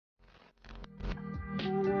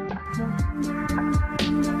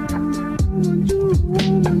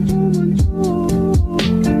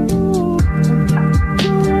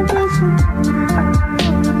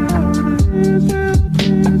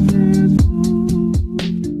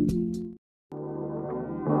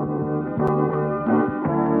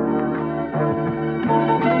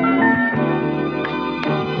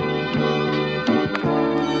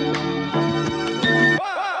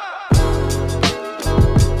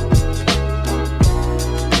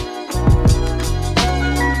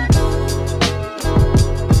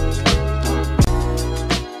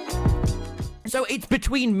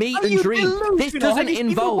between meat and dream. This doesn't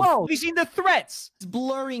involve. Have you seen the threats? It's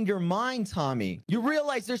blurring your mind, Tommy. You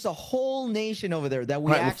realize there's a whole nation over there that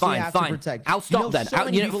we actually have to protect. I'll stop then.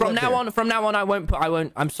 From now on, I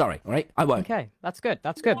won't. I'm sorry. All right, I won't. Okay, that's good.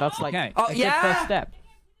 That's good. That's like a good first step.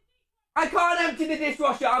 I can't empty the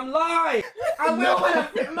dishwasher. I'm live. I will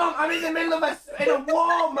when Mum. I'm in the middle of a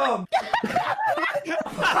war, Mum.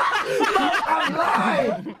 I'm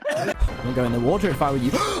live. I'll go in the water if I were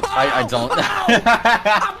you. I don't.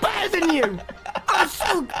 I'm better than you. I'm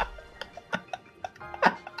so.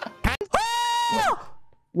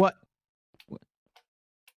 What?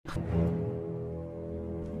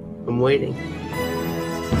 I'm waiting.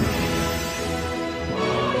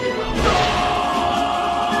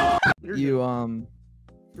 You're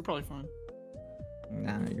probably fine.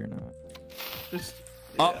 Nah, you're not. Just.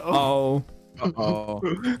 Uh-oh. Uh-oh.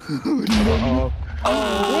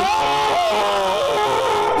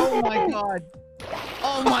 Oh my god.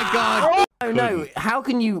 Oh my god. Oh no, how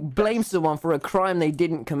can you blame someone for a crime they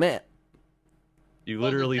didn't commit? You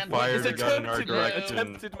literally fired a gun in our direction.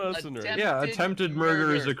 Attempted mercenary. Yeah, attempted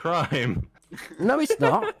murder is a crime. No, it's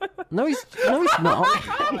not. No, it's not.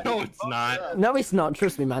 No, it's not. No, it's not.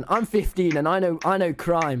 Trust me, man. I'm 15 and I know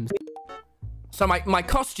crimes. So my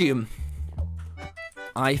costume.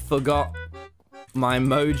 I forgot my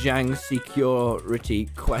Mojang security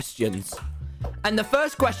questions. And the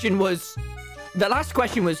last question was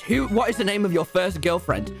what is the name of your first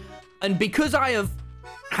girlfriend? And because I have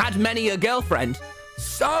had many a girlfriend,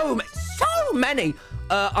 so many,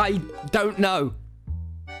 I don't know.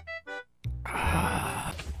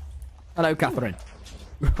 Hello, Catherine.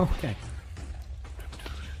 Okay.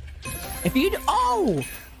 If you'd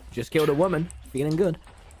just killed a woman, feeling good.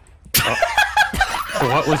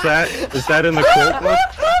 What was that? Is that in the quote book?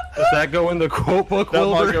 Does that go in the quote book? That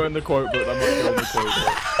might go in the quote book. That might go in the quote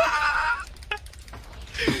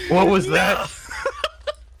book. What was that?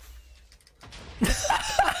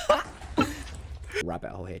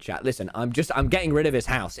 Rabbit hole here, chat. Listen, I'm getting rid of his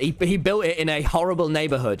house. He built it in a horrible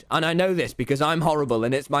neighborhood, and I know this because I'm horrible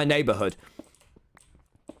and it's my neighborhood.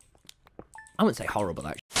 I wouldn't say horrible,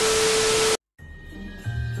 actually.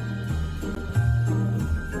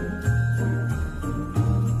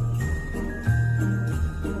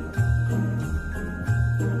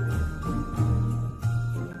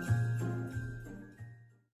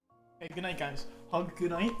 Hey, good night, guys. Hug,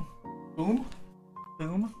 good night. Boom.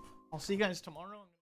 Boom. I'll see you guys tomorrow.